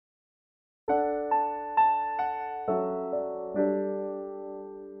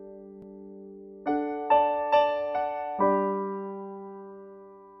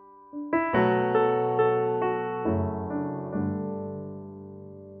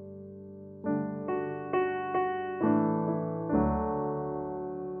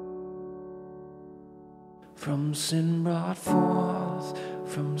From sin brought forth,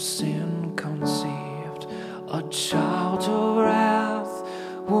 from sin conceived, a child of wrath,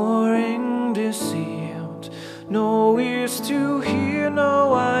 warring deceived, no ears to hear,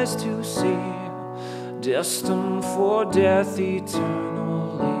 no eyes to see, destined for death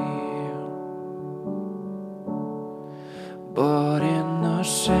eternally. But in the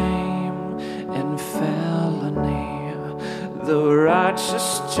shame and felony, the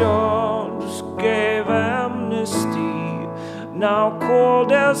righteous judge gave amnesty, now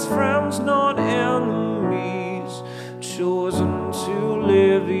called as friends, not enemies, chosen to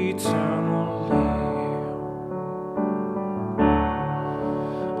live eternally.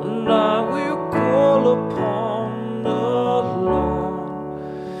 And I will call upon the Lord,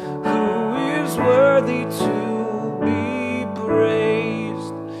 who is worthy to be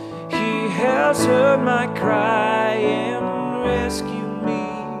praised. He has heard my cry and rescued me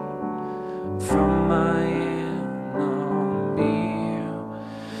from my enemy.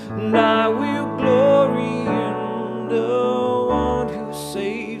 And I will glory in the one who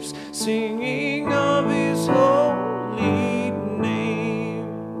saves, singing of his holy name.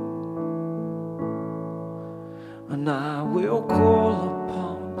 And I will call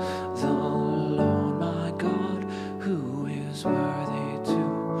upon the Lord my God, who is worthy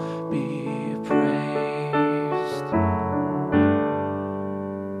to be praised.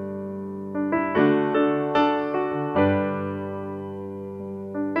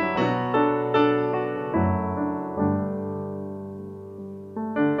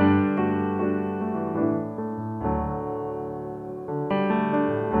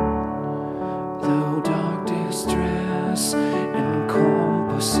 Though dark distress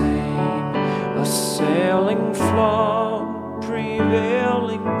encompassing, assailing flood,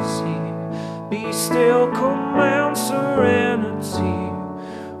 prevailing sea, be still, command serenity,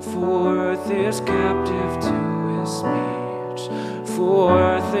 for earth is captive to his speech, for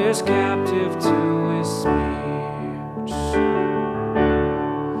earth is captive to his speech.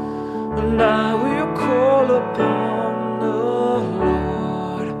 And I will call upon the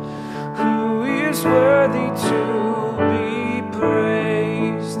Lord, who is worthy to be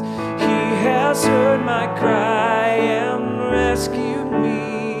praised. He has heard my cry and rescued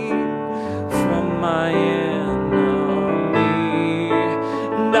me from my enemy.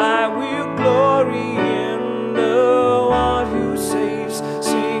 And I will glory in the one who saves,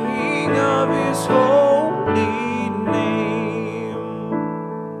 singing of his holy name.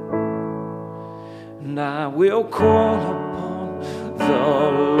 And I will call upon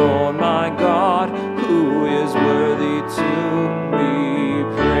the Lord my God, who is worthy to be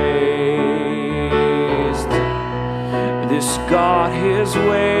praised. This God, his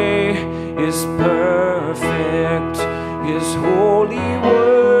way is perfect, his holy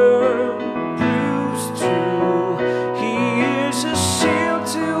word proves true. He is a shield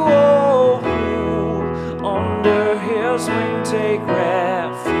to all who under his wing take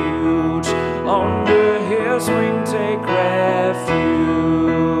refuge, under his wing take refuge.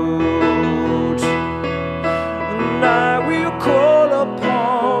 And I will call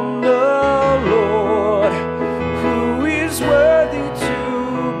upon the Lord, who is worthy to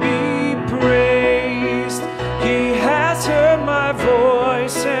be praised. He has heard my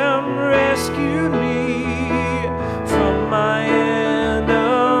voice and rescued me from my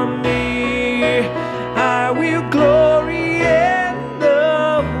enemy. I will glory in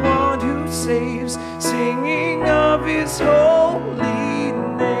the one who saves, singing of his holy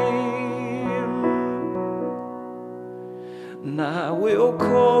name. And I will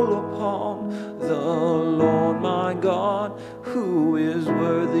call upon the Lord my God, who is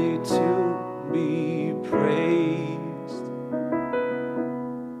worthy to be praised.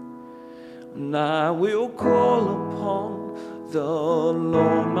 And I will call upon the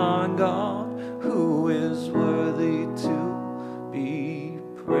Lord my God, who is worthy